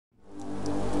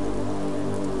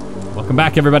Welcome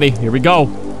back, everybody. Here we go.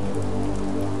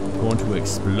 We're going to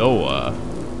explore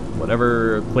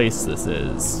whatever place this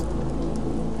is.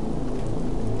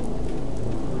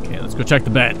 Okay, let's go check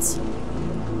the beds.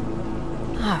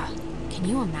 Can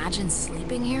you imagine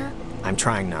sleeping here? I'm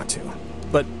trying not to.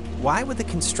 But why would the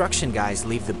construction guys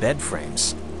leave the bed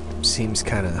frames? Seems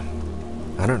kinda,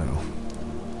 I don't know,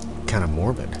 kinda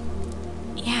morbid.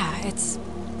 Yeah, it's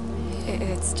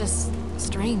just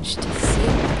strange to see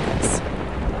it like this.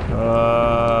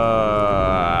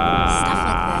 Stuff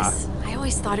like this. I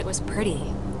always thought it was pretty.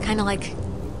 Kinda like,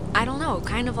 I don't know,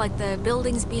 kind of like the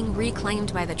buildings being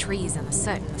reclaimed by the trees and the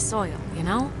soot and the soil, you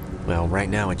know? Well, right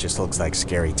now it just looks like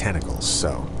scary tentacles,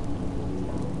 so...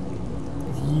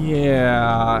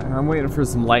 Yeah, I'm waiting for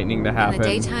some lightning to happen. In the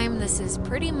daytime, this is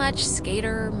pretty much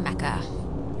skater mecca.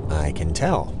 I can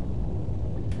tell.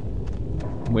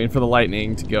 I'm waiting for the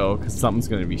lightning to go, because something's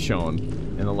going to be shown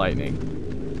in the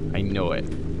lightning. I know it.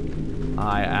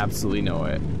 I absolutely know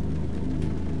it.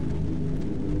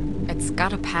 It's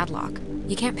got a padlock.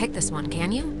 You can't pick this one,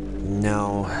 can you?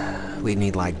 No, we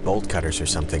need like bolt cutters or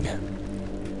something.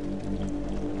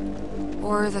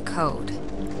 Or the code.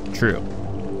 True.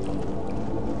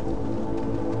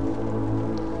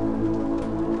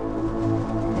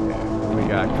 Okay, we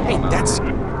got Hey, going on. that's...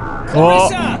 Don't.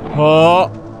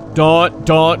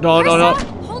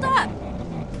 Hold up!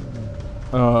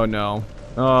 Oh no.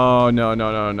 Oh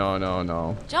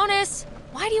no. Jonas,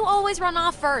 why do you always run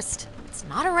off first? It's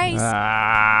not a race.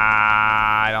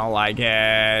 I don't like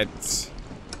it.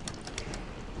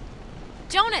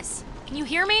 Jonas, can you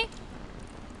hear me?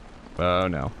 Oh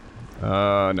no.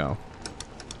 Oh no.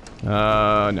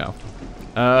 Oh no.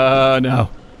 Oh no.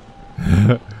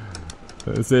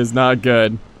 This is not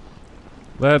good.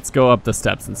 Let's go up the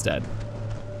steps instead.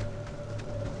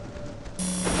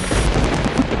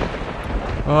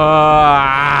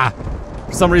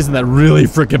 For some reason that really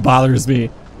freaking bothers me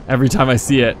every time I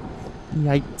see it.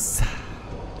 Yikes.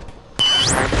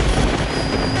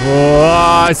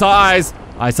 Oh, I saw eyes.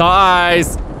 I saw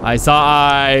eyes. I saw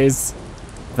eyes.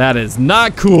 That is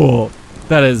not cool.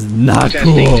 That is not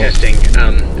cool. Testing.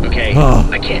 Okay.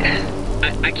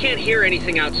 I can't hear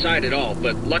anything outside at all,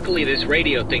 but luckily this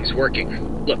radio thing's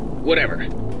working. Look, whatever.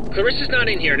 Clarissa's not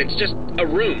in here, and it's just a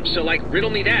room, so like, riddle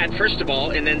me that, first of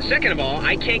all, and then second of all,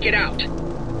 I can't get out.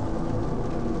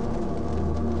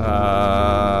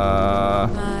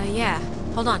 Yeah.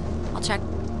 Hold on. I'll check.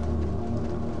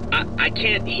 I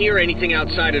can't hear anything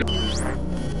outside at all.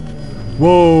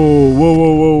 Whoa.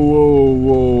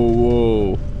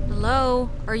 Hello?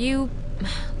 Are you...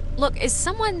 Look, is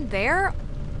someone there?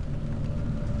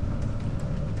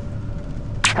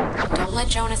 Don't let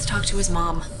Jonas talk to his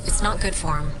mom. It's not good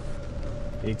for him.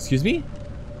 Excuse me?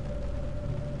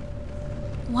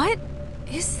 What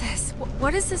is this?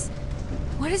 What is this?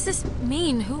 What does this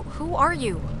mean? Who are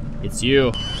you? It's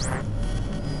you.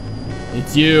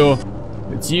 It's you.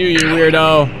 It's you, you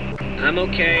weirdo. I'm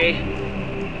okay.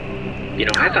 You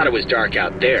know, I thought it was dark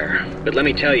out there, but let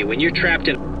me tell you, when you're trapped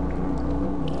in...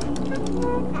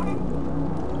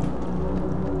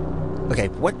 Okay,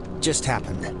 what just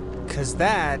happened? 'Cause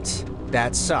that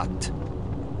sucked.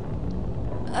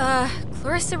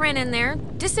 Clarissa ran in there,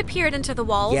 disappeared into the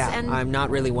walls, Yeah, and... I'm not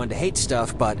really one to hate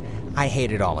stuff, but I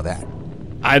hated all of that.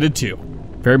 I did too.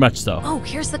 Very much so. Oh,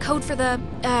 here's the code for the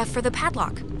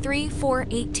padlock.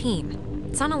 3418.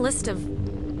 It's on a list of...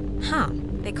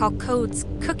 They call codes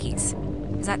cookies.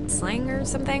 Is that slang or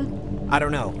something? I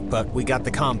don't know, but we got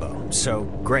the combo, so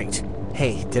great.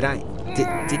 Hey, did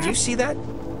you see that?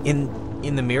 In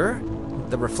the mirror?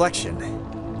 The reflection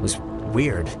was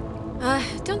weird.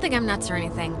 Don't think I'm nuts or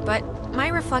anything, but my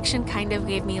reflection kind of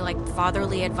gave me, like,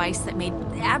 fatherly advice that made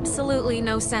absolutely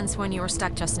no sense when you were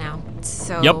stuck just now.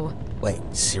 So... Yep. Wait,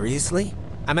 seriously?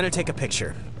 I'm gonna take a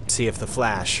picture, see if the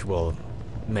flash will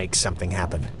make something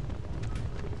happen.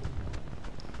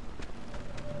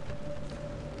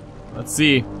 Let's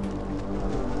see.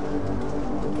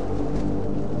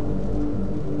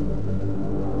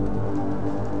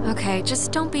 Okay,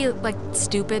 just don't be, like,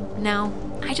 stupid now.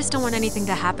 I just don't want anything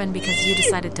to happen because you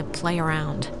decided to play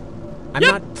around. I'm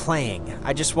not playing.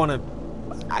 I just wanna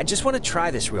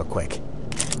try this real quick.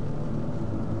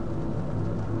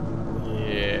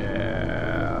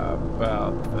 Yeah,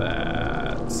 about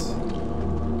that.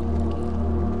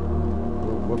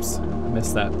 Whoops, I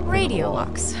missed that. Radio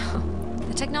locks.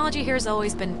 The technology here has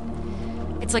always been...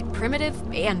 It's like primitive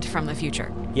and from the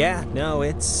future. Yeah, no,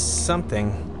 it's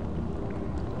something.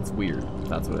 It's weird.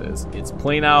 That's what it is. It's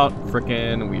plain out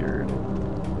frickin' weird.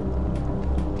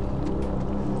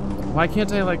 Why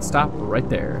can't I, like, stop right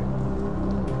there?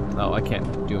 Oh, I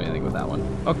can't do anything with that one.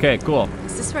 Okay, cool.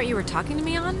 Is this what you were talking to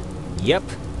me on? Yep.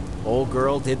 Old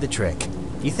girl did the trick.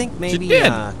 You think maybe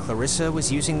Clarissa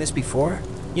was using this before?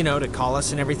 You know, to call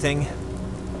us and everything?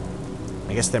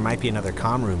 I guess there might be another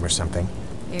comm room or something.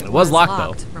 It was locked,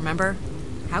 though. Remember?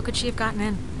 How could she have gotten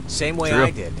in? Same way True.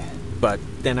 I did. But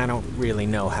then I don't really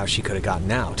know how she could have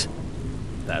gotten out.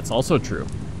 That's also true.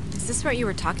 Is this what you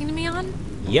were talking to me on?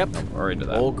 Yep. We're into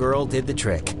that. Old girl did the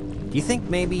trick. Do you think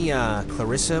maybe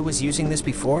Clarissa was using this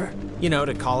before? You know,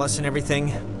 to call us and everything?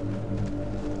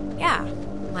 Yeah.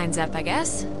 Lines up, I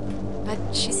guess. But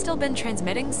she's still been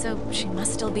transmitting, so she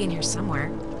must still be in here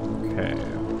somewhere. Okay.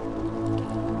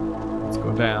 Let's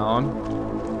go down.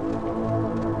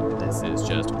 This is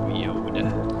just weird.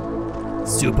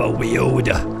 Super weird.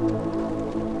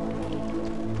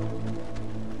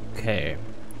 Okay.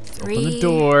 Open the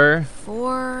door.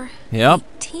 4. Yep.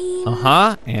 18,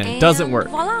 Uh-huh. And it doesn't work.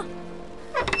 Voila.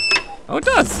 Oh, it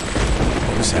does.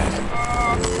 What was that?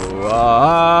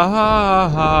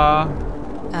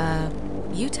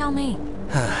 You tell me.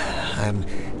 I'm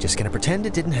just gonna pretend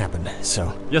it didn't happen,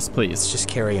 so Yes, let's please. just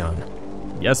carry on.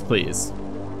 Yes, please.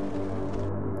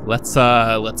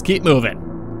 Let's keep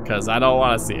moving, because I don't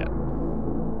want to see it.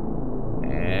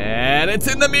 And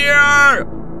it's in the mirror!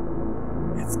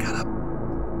 It's got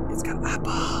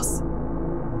eyeballs.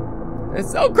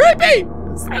 It's so creepy!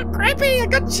 It's so creepy! I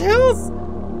got chills!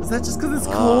 Is that just because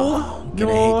it's cold?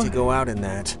 Gonna hate to go out in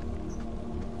that.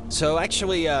 So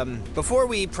actually, before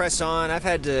we press on, I've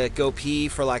had to go pee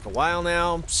for like a while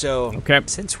now, so Okay.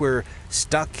 since we're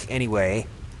stuck anyway,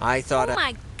 I thought Oh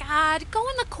my god, go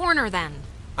in the corner then.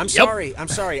 I'm sorry.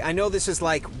 I know this is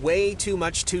like way too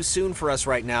much too soon for us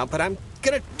right now, but I'm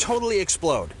gonna totally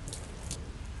explode.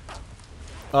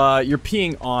 You're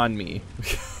peeing on me.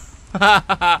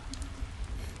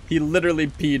 He literally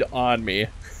peed on me.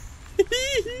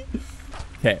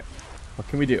 Okay, what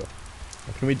can we do?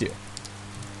 What can we do?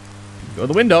 Go to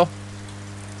the window.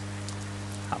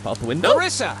 Hop out the window.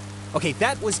 Clarissa! Okay,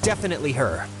 that was definitely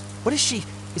her. What is she?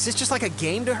 Is this just like a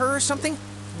game to her or something?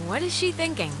 What is she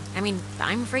thinking? I mean,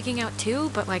 I'm freaking out too,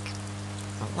 but like,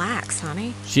 relax,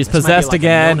 honey. She's This might be possessed like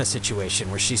again. A Jonas situation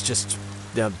where she's just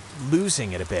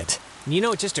losing it a bit. And you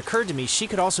know, it just occurred to me she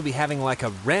could also be having like a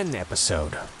Ren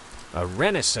episode. A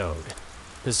Renisode.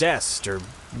 Possessed, or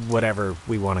whatever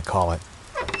we want to call it.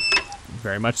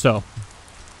 Very much so.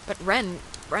 But Ren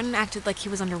acted like he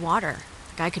was underwater.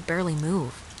 The guy could barely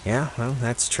move. Yeah, well,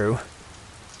 that's true.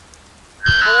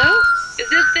 Hello? Is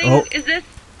this thing, Oh. is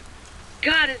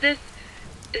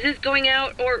this going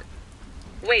out, or,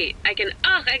 wait, I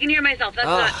can hear myself, that's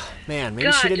not, Man, maybe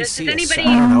God, she didn't does see us. anybody-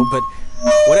 I don't know, but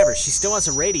whatever, she still has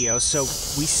a radio, so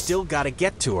we still gotta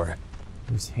get to her.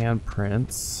 There's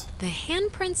handprints. The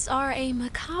handprints are a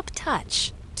macabre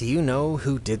touch. Do you know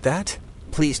who did that?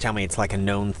 Please tell me it's like a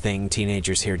known thing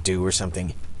teenagers here do or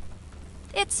something.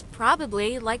 It's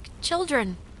probably like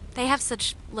children. They have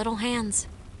such little hands.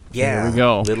 Yeah, Here we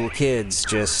go. Little kids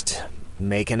just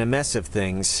making a mess of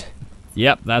things.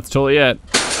 Yep, that's totally it.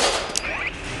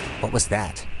 What was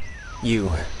that? You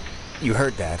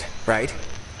heard that, right?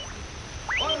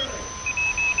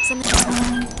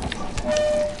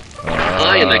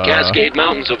 High in the Cascade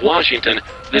Mountains of Washington,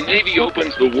 the Navy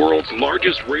opens the world's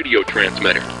largest radio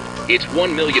transmitter. Its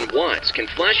 1 million watts can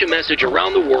flash a message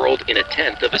around the world in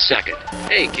 1/10 of a second.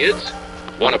 Hey kids,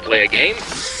 wanna play a game?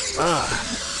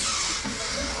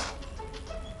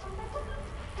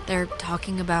 They're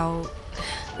talking about...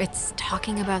 It's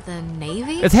talking about the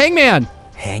Navy? It's Hangman!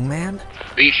 Hangman?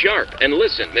 Be sharp and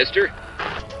listen, mister.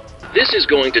 This is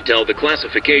going to tell the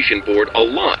classification board a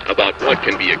lot about what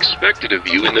can be expected of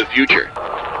you in the future.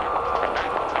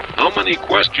 How many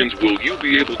questions will you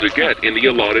be able to get in the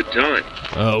allotted time?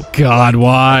 Oh god,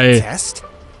 why? Test?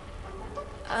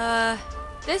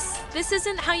 This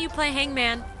isn't how you play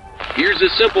Hangman. Here's a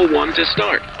simple one to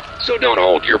start, so don't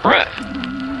hold your breath.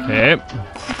 Okay.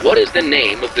 What is the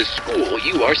name of the school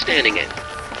you are standing in?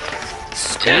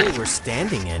 School 10. we're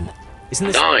standing in. Isn't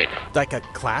this 9. like a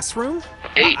classroom?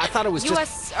 8. I thought it was just...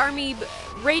 U.S. Army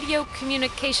Radio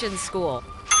Communications School.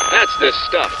 That's the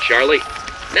stuff, Charlie.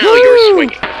 Now you're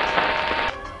swinging.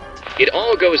 It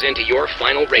all goes into your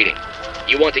final rating.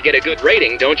 You want to get a good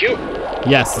rating, don't you?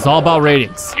 Yes, it's all about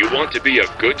ratings. You want to be a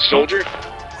good soldier?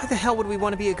 Why the hell would we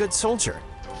want to be a good soldier?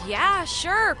 Yeah,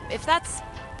 sure. If that's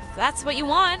what you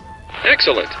want.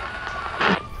 Excellent.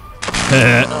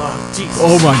 Oh, Jesus.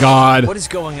 Oh my god. What is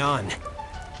going on?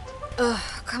 Ugh,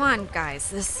 come on, guys.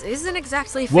 This isn't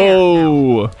exactly fair.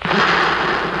 Whoa.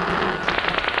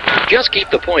 Just keep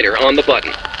the pointer on the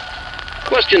button.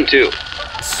 Question 2.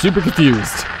 Super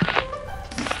confused.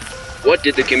 What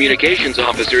did the communications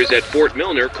officers at Fort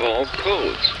Milner call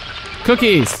codes?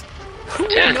 Cookies. Who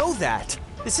would 10. know that?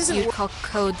 This isn't. You call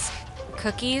codes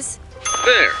cookies?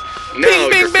 There. Now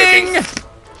Bing, you're bing, cooking.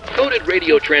 bing! Coded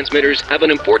radio transmitters have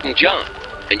an important job,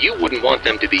 and you wouldn't want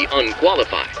them to be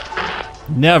unqualified.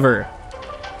 Never.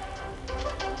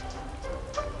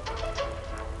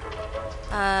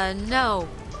 No.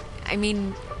 I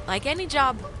mean, like any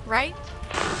job, right?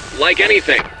 Like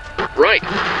anything. Right.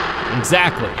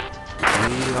 Exactly.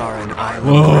 We are an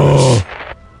island. Whoa.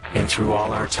 And through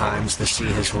all our times, the sea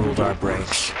has ruled our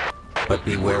breaks. But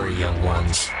be wary, young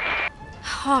ones.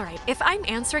 All right, if I'm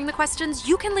answering the questions,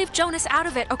 you can leave Jonas out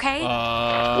of it, okay?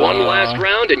 One last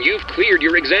round and you've cleared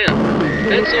your exam.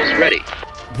 Pencils ready.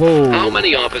 Whoa. How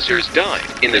many officers died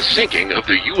in the sinking of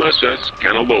the USS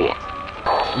Kanaloa?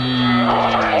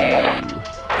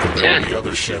 10. The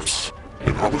other ships,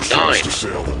 and other 9. ships to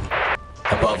sail them.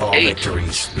 Above all 8.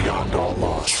 victories, beyond all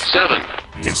loss. 7.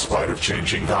 In spite of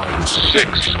changing Values of a 6.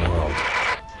 changing world.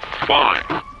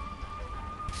 5.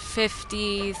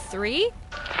 53?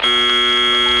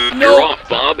 You're off,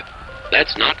 Bob.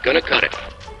 That's not gonna cut it.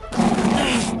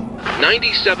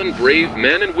 97 brave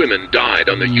men and women died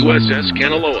on the USS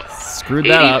Kanaloa. Screwed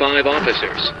that up. 85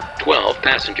 officers, 12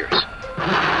 passengers.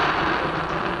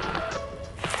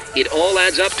 It all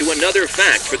adds up to another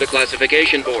fact for the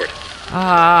classification board.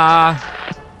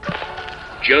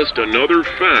 Just another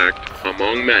fact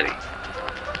among many.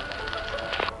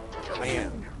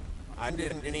 Man, I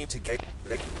didn't need to get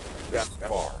that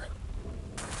far.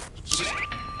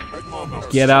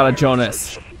 Get out of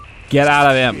Jonas. Get out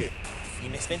of him.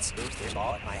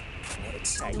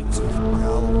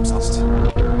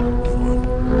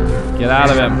 Get out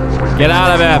of him. Get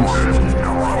out of him.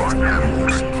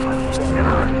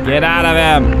 Get out of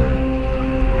him.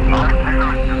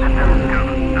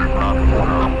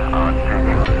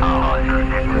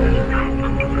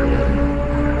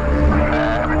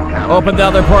 Open the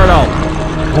other portal.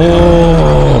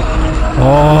 Oh,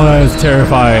 that is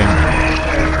terrifying.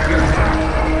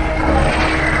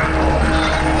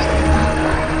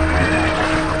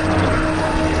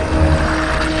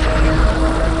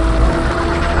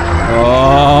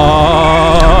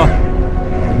 Oh,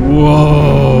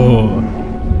 whoa.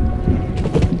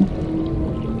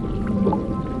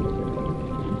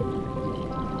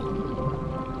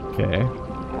 Okay.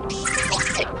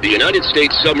 The United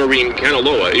States submarine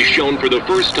Kanaloa is shown for the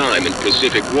first time in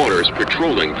Pacific waters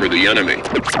patrolling for the enemy.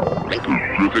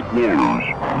 Pacific waters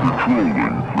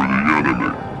patrolling for the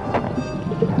enemy.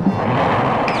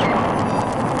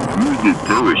 Through the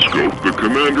periscope, the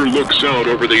commander looks out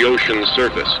over the ocean's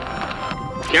surface.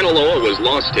 Kanaloa was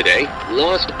lost today,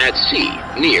 lost at sea,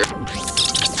 near...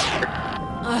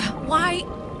 Why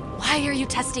are you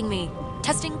testing me?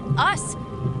 Testing us?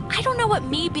 I don't know what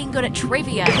me being good at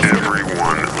trivia is gonna...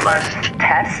 Everyone must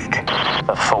test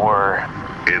for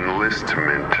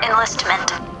Enlistment.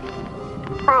 enlistment.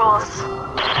 Rules.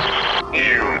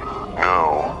 You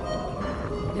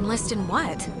know. Enlist in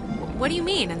what? What do you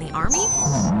mean, in the army?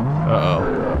 Uh-oh.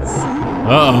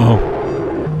 Uh-oh.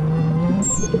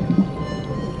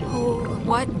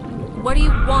 What do you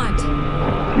want? For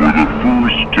the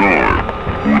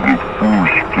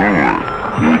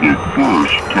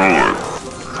first time.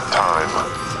 Time.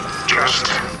 Just.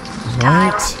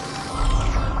 What?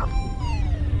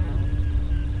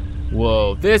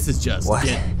 Whoa, this is just What?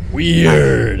 getting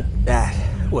weird. That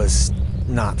was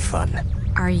not fun.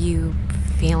 Are you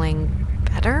feeling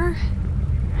better?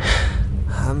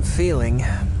 I'm feeling.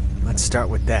 Let's start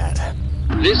with that.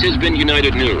 This has been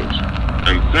United News,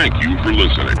 and thank you for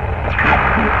listening.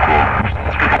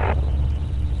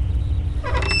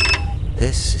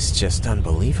 This is just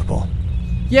unbelievable.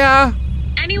 Yeah,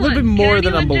 a Anyone? little bit more Can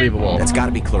than anyone unbelievable. That's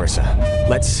gotta be Clarissa.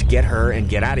 Let's get her and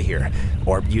get out of here.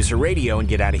 Or use her radio and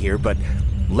get out of here, but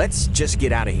let's just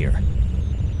get out of here.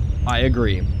 I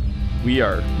agree. We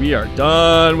are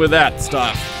done with that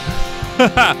stuff.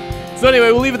 So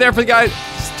anyway, we'll leave it there for you guys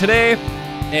today,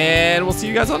 and we'll see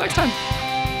you guys all next time.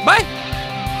 Bye.